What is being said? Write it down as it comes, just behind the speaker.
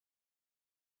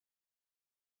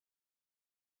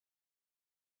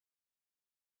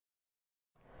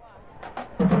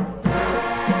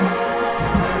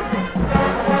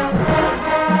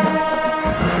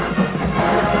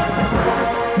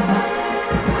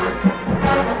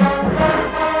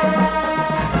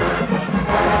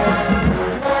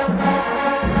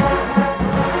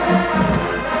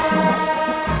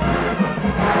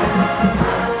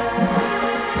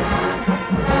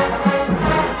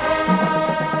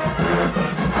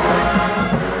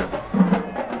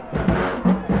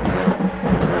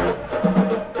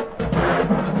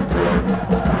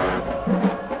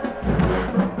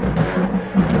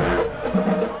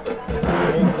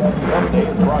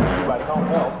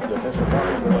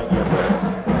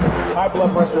High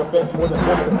blood pressure affects more than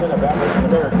 40% of African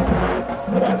Americans.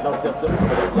 It has no symptoms,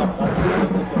 but if left untreated,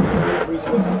 it can increase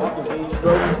risk of heart disease,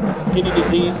 stroke, kidney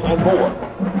disease, and more.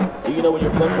 Do you know what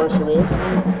your blood pressure is?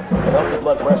 A healthy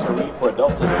blood pressure read for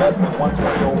adults is less than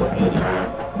 120/80.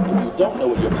 If you don't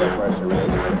know what your blood pressure is,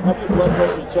 have your blood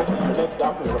pressure checked at your next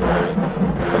doctor's appointment.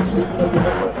 Make sure you know your